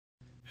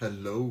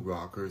Hello,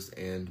 rockers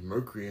and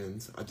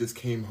Mercuryans. I just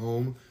came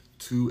home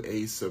to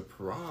a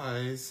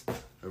surprise,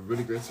 a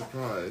really great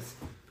surprise.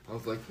 I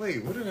was like,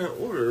 wait, what did I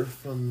order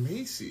from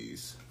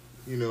Macy's?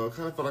 You know, it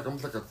kind of felt like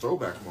almost like a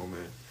throwback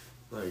moment.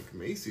 Like,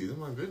 Macy's, oh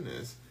my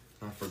goodness.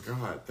 I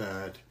forgot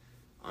that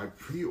I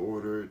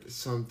pre-ordered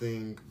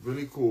something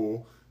really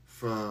cool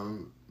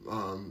from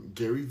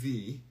Gary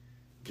Vee.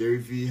 Gary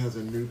Vee has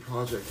a new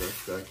project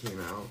that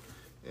came out,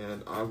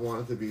 and I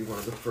wanted to be one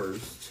of the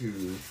first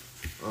to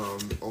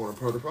own a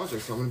part of the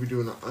project. So I'm going to be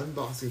doing an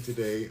unboxing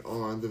today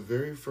on the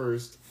very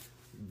first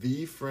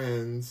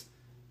VeeFriends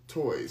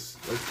toys,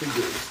 like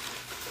figures.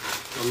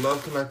 I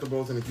love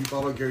collectibles, and if you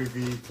follow Gary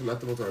Vee,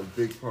 collectibles are a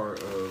big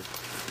part of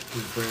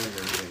his brand and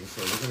everything.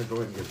 So we're going to go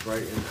ahead and get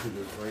right into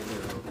this right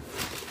now.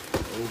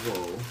 Oh,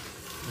 whoa.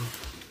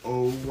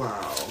 Oh,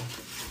 wow.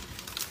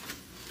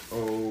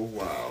 Oh,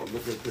 wow.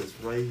 Look at this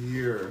right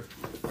here.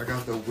 I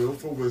got the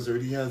Willful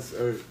Wizard. He has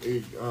a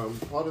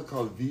product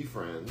called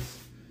VeeFriends.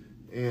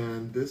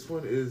 And this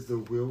one is the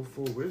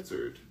Willful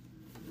Wizard.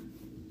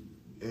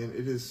 And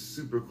it is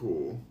super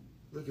cool.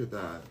 Look at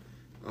that.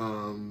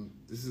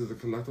 This is the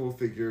collectible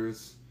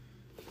figures.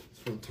 It's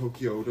from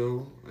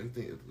Tokyodo. I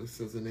think it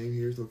says the name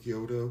here,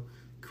 Tokyodo.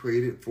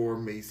 Created for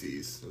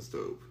Macy's. That's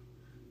dope.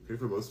 Created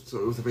for most. So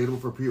it was available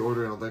for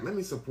pre-order, and I was like, let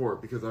me support,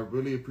 because I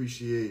really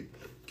appreciate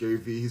Gary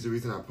Vee. He's the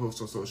reason I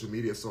post on social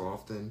media so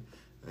often,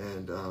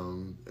 and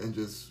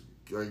just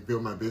like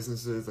build my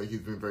businesses. Like,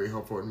 he's been very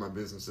helpful in my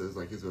businesses.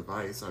 Like, his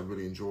advice, I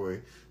really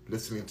enjoy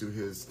listening to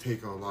his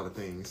take on a lot of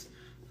things.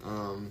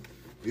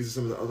 These are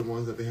some of the other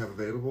ones that they have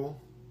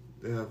available.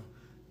 They have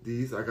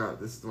these.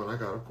 This is the one I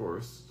got, of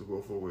course, the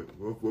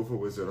Willful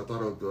Wizard. I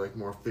thought it would be like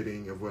more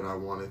fitting of what I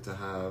wanted to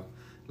have,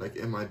 like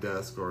in my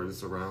desk or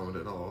just around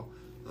at all.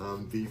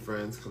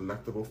 VeeFriends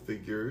collectible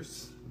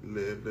figures.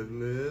 Live, live,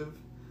 live.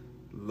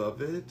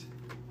 Love it.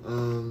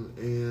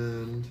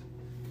 And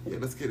yeah,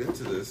 let's get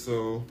into this.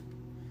 So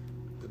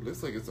it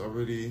looks like it's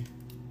already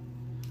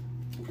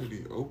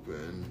pretty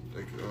open.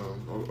 Like,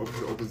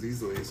 it opens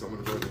easily. So I'm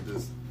gonna go ahead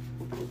and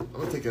I'm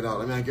gonna take it out.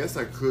 I mean, I guess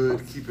I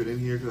could keep it in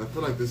here because I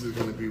feel like this is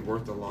gonna be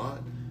worth a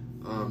lot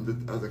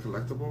as a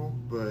collectible.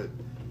 But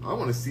I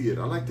want to see it.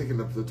 I like taking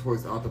the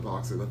toys out the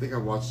boxes. I think I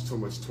watched so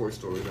much Toy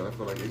Story that I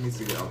feel like it needs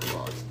to get out the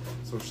box.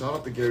 So shout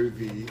out to Gary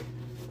Vee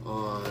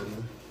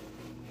on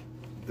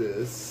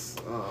this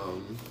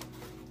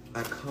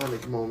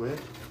iconic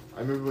moment. I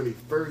remember when he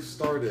first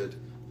started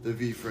the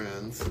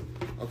VeeFriends,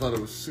 I thought it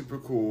was super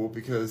cool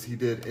because he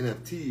did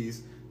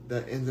NFTs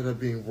that ended up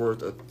being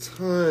worth a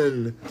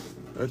ton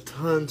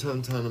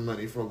of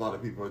money for a lot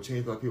of people. It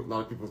changed a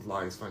lot of people's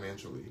lives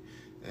financially.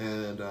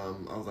 And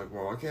I was like,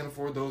 well, I can't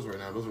afford those right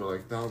now. Those were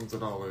like thousands of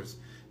dollars.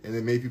 And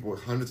they made people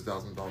hundreds of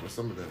thousands of dollars,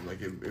 some of them.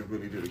 Like, it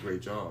really did a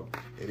great job.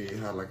 And he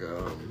had like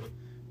a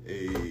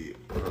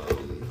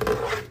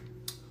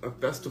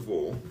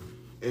festival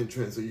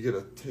entrance, so you get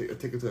a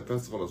ticket to the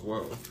festival as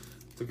well.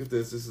 Look at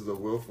this. This is a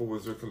Willful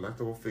Wizard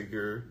collectible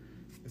figure.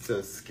 It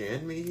says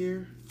 "Scan Me"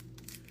 here.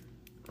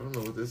 I don't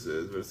know what this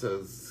is, but it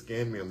says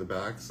 "Scan Me" on the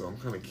back, so I'm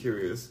kind of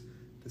curious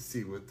to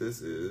see what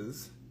this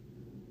is.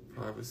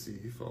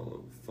 Privacy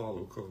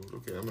follow code.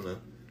 Okay,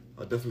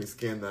 I'll definitely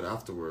scan that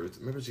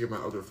afterwards. Maybe I should get my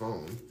other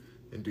phone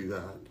and do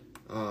that.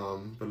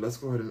 But let's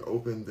go ahead and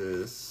open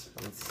this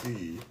and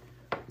see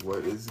what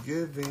is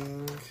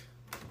giving.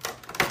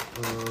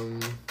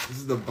 This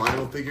is the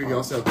vinyl figure. You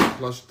also have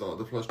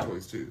the plush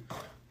toys too.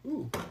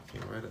 Ooh,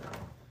 came right out.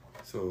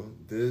 So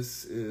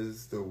this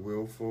is the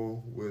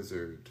Willful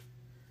Wizard.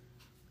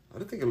 I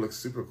just think it looks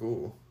super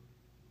cool.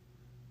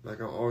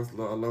 Like, I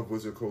love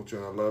wizard culture,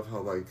 and I love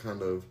how, like,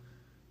 kind of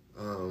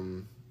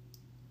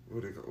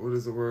what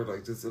is the word?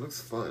 Like, just, it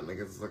looks fun. Like,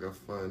 it's like a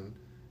fun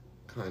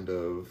kind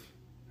of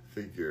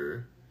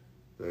figure.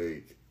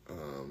 Like,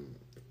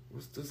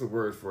 there's a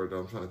word for it that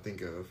I'm trying to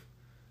think of.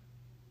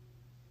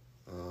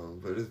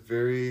 But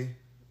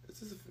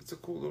it's a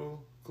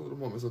cool little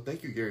moment. So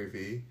thank you, Gary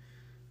Vee.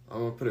 I'm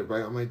gonna put it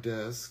right on my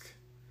desk.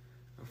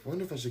 I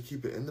wonder if I should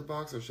keep it in the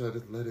box or should I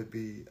just let it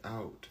be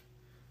out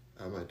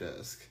at my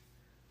desk.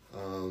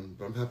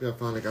 But I'm happy I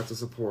finally got the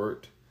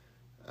support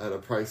at a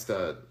price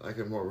that I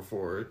can more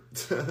afford.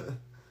 So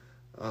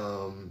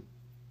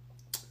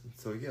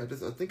yeah,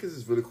 I think this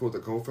is really cool to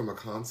go from a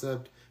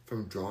concept,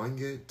 from drawing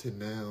it to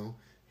now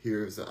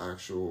here's the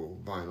actual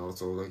vinyl.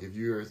 So like, if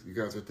you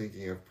guys are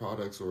thinking of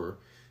products or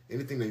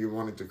anything that you're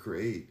wanting to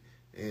create,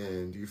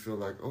 and you feel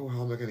like, oh,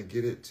 how am I going to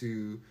get it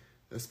to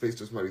a space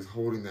where somebody's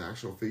holding the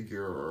actual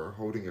figure or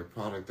holding a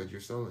product that you're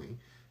selling,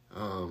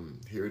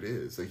 here it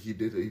is. Like, he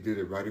did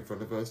it right in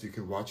front of us. You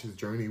can watch his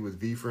journey with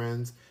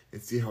VeeFriends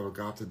and see how it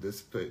got to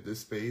this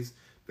space.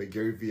 But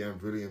Gary Vee, I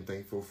really am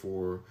thankful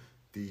for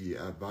the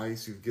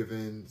advice you've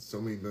given so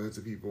many millions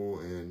of people,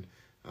 and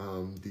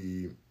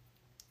the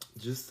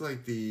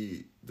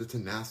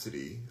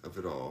tenacity of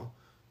it all,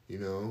 you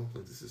know.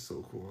 Like, this is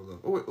so cool. I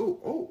love. Oh wait,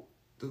 oh,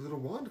 the little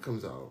wand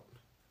comes out.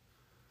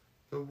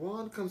 The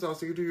wand comes out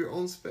so you can do your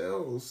own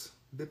spells.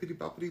 Bippity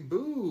boppity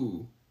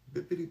boo.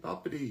 Bippity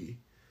boppity.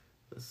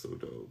 That's so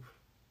dope.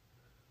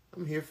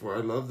 I'm here for it.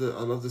 I love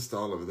the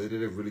style of it. They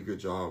did a really good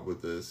job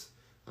with this.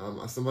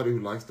 As somebody who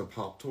likes the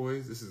pop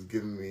toys, this is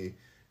giving me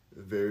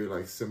very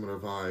like similar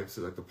vibes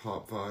to like the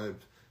pop vibe.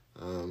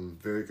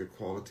 Very good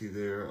quality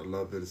there. I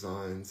love the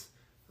designs.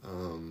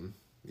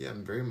 Yeah,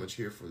 I'm very much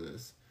here for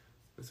this.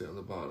 Let's say on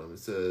the bottom it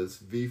says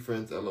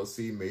VeeFriends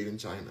LLC made in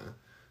China.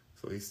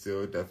 So he's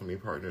still definitely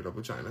partnered up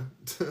with China.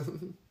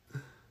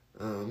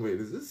 Wait,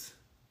 is this?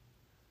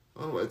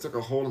 Oh, it's like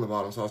a hole in the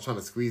bottom, so I was trying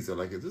to squeeze it.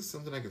 Like, is this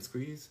something I can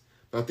squeeze?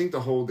 But I think the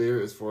hole there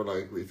is for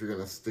like if you're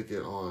gonna stick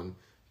it on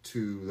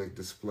to like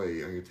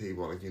display on your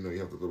table. Like, you know, you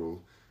have the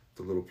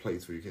little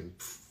plates where you can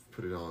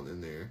put it on in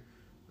there.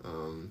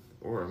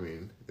 Or I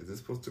mean, is this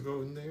supposed to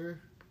go in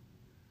there?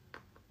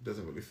 It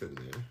doesn't really fit in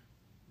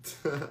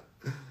there.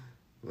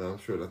 But I'm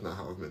sure that's not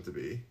how it's meant to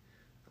be.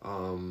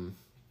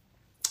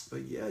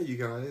 But yeah, you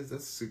guys,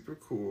 that's super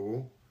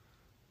cool.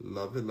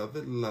 Love it, love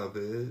it, love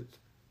it.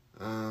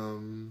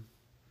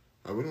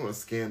 I really want to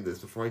scan this.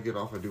 Before I get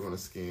off, I do want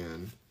to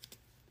scan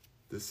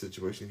this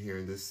situation here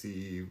and just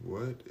see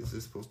what is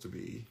this supposed to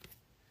be.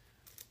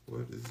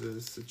 What is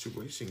this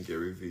situation,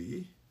 Gary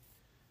V?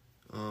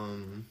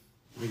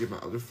 Let me get my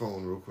other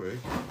phone real quick.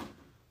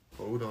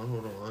 Hold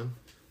on.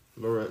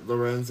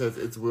 Loren says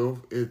it's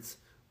Wingardium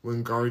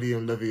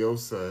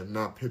Leviosa,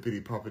 not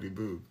Pippity Poppity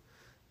Boo.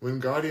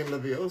 Wingardium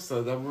Leviosa,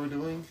 is that what we're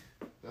doing?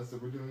 That's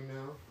what we're doing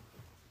now?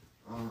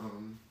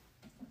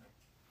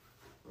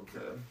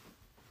 Okay.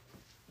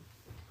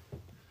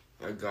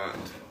 I got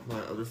my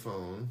other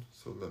phone,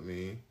 so let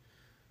me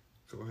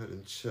go ahead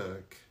and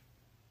check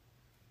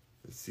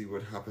and see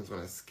what happens when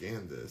I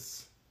scan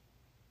this.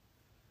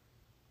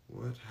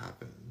 What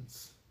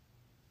happens?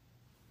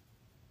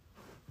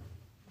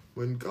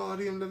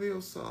 Wingardium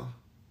Leviosa.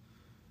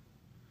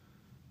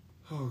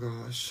 Oh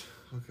gosh.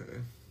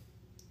 Okay.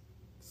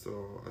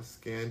 So I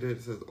scanned it.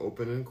 It says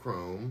open in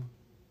Chrome.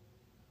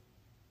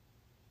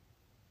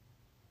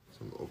 So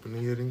I'm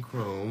opening it in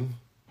Chrome.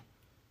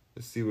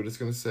 Let's see what it's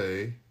going to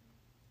say.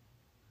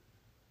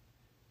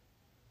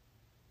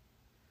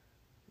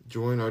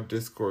 Join our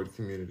Discord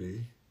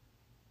community.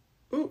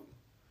 Oh,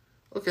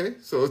 okay.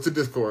 So it's a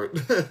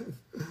Discord.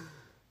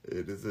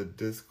 It is a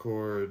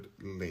Discord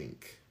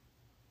link.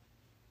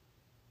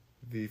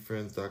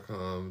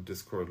 VeeFriends.com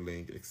Discord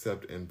link.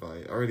 Accept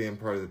invite. I already am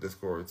part of the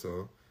Discord,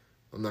 so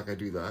I'm not gonna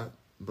do that.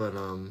 But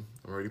I'm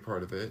already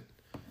part of it.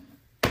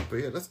 But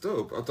yeah, that's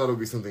dope. I thought it would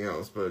be something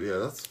else, but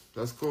yeah,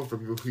 that's cool for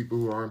people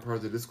who aren't part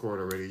of the Discord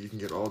already. You can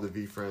get all the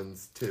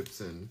VeeFriends tips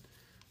and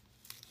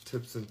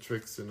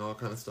tricks and all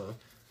kind of stuff.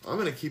 I'm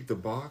gonna keep the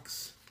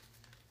box,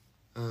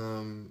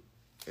 and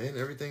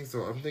everything.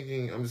 So I'm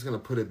thinking I'm just gonna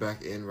put it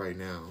back in right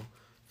now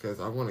because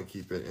I want to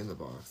keep it in the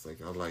box.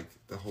 Like, I like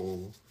the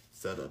whole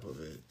setup of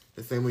it.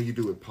 The same way you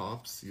do with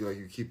pops.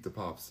 You keep the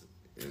pops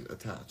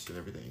attached and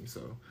everything.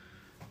 So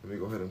let me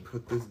go ahead and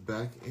put this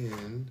back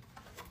in.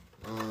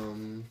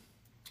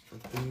 I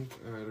think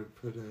I ought to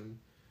put him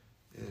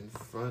in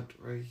front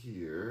right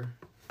here.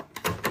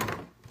 Put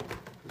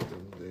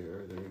them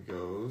there. There he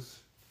goes.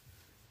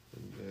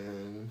 And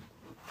then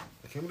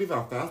I can't believe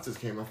how fast this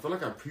came. I feel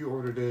like I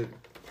pre-ordered it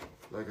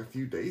like a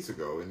few days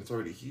ago and it's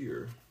already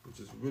here, which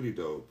is really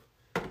dope.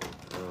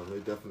 They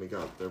definitely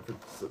got their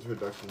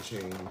production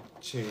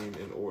chain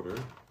in order.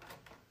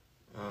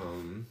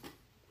 And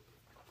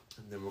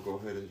then we'll go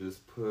ahead and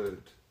just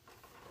put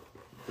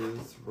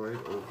this right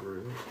over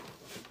it.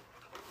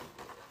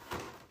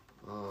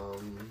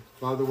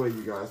 By the way,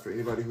 you guys, for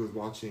anybody who was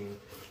watching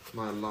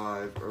my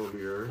live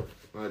earlier,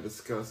 when I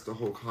discussed the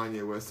whole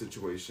Kanye West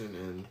situation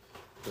and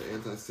the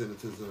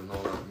anti-Semitism and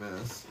all that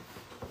mess,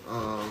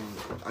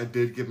 I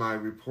did get my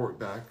report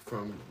back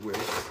from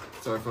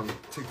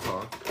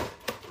TikTok,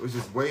 which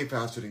is way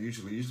faster than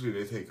usually. Usually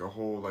they take a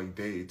whole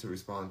day to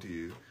respond to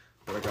you.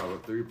 But I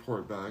got the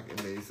report back and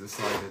they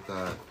decided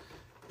that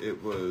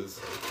it was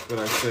what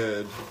I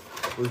said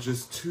was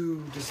just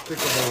too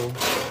despicable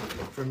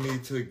for me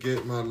to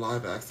get my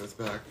live access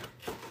back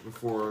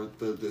before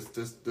the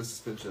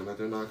suspension. Like,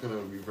 they're not gonna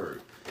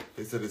revert.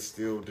 They said it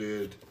still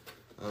did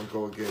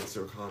go against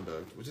their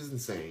conduct, which is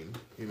insane.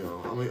 You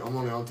know, I'm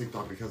only on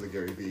TikTok because of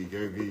Gary V.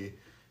 Gary V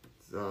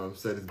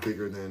said it's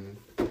bigger than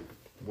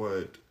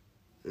what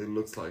it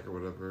looks like or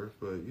whatever.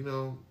 But you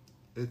know,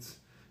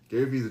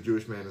 Gary V's a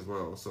Jewish man as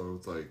well,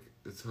 so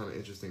it's kind of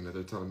interesting that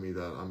they're telling me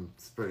that I'm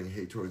spreading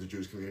hate towards the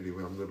Jewish community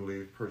when I'm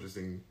literally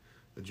purchasing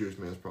a Jewish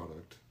man's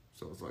product.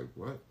 So it's like,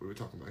 what are we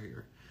talking about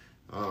here?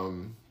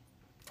 And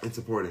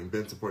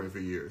been supporting for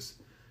years.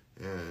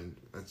 And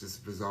it's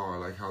just bizarre,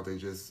 like how they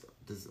just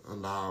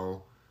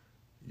allow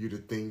you to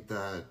think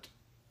that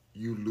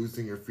you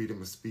losing your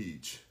freedom of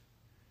speech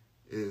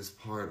is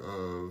part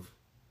of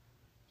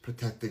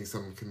protecting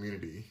some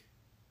community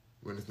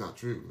when it's not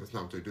true. That's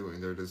not what they're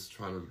doing. They're just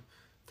trying to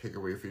take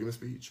away your freedom of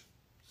speech.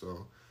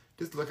 So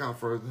just look out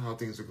for how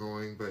things are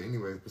going. But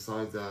anyways,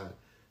 besides that,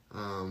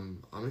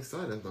 I'm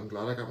excited. I'm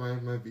glad I got my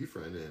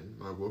VeeFriend in,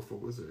 my Willful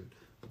Wizard.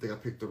 I think I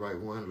picked the right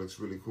one. It looks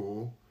really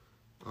cool.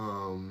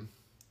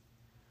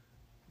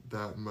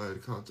 That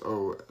mud concert.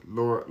 Oh,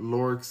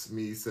 Lorx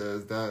Me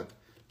says that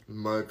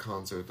mud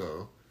concert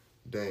though.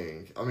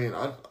 Dang. I mean,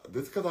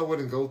 this because I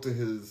wouldn't go to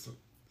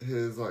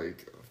his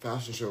like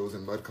fashion shows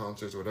and mud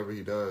concerts or whatever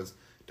he does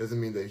doesn't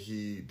mean that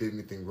he did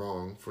anything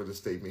wrong for the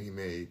statement he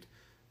made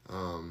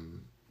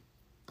on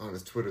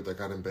his Twitter that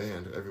got him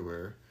banned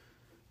everywhere.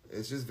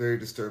 It's just very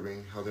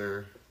disturbing how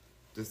they're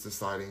just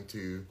deciding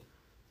to.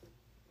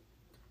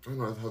 I don't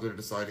know how they're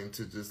deciding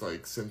to just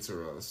like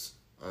censor us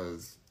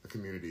as a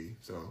community.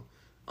 So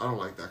I don't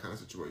like that kind of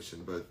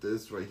situation. But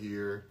this right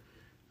here,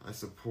 I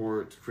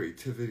support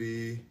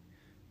creativity.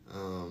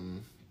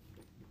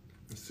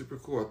 It's super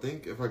cool. I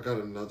think if I got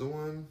another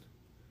one,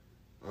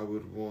 I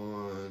would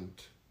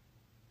want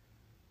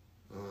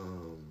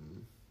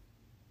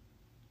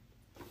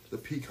the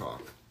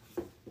peacock.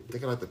 I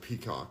think I like the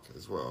peacock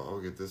as well.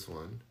 I'll get this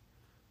one.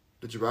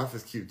 The giraffe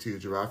is cute too. The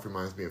giraffe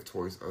reminds me of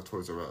Toys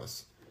R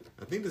Us.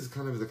 I think this is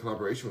kind of a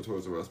collaboration with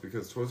Toys R Us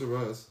because Toys R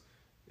Us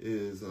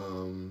is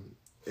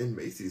in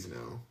Macy's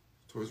now.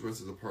 Toys R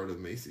Us is a part of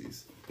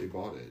Macy's. They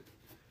bought it.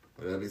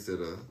 But at least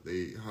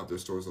they have their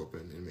stores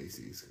open in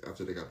Macy's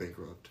after they got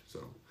bankrupt. So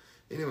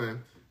anyway,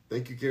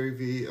 thank you, Gary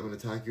V. I'm going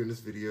to tag you in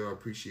this video. I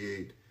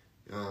appreciate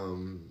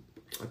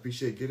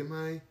getting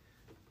my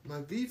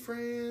V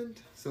friend.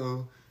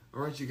 So,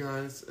 all right, you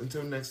guys.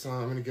 Until next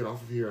time, I'm going to get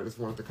off of here. I just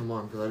wanted to come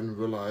on because I didn't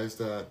realize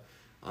that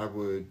I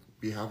would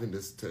be having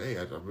this today.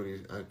 I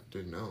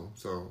didn't know.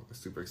 So I'm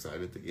super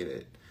excited to get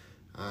it.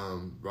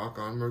 Rock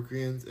on,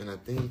 Mercuryans. And I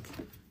think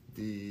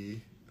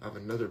I have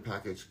another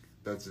package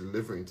that's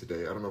delivering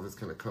today. I don't know if it's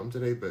going to come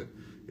today, but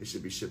it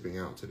should be shipping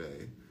out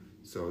today.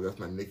 So that's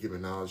my Nicki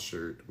Minaj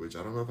shirt, which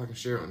I don't know if I can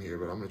share on here,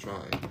 but I'm going to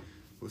try.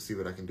 We'll see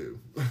what I can do.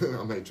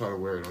 I might try to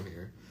wear it on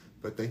here.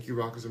 But thank you,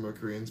 Rockers and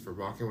Mercuryans, for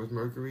rocking with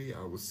Mercury.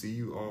 I will see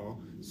you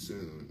all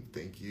soon.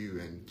 Thank you.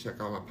 And check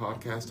out my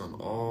podcast on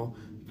all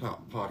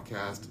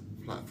podcast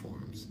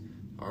platforms.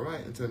 All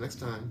right. Until next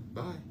time.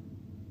 Bye.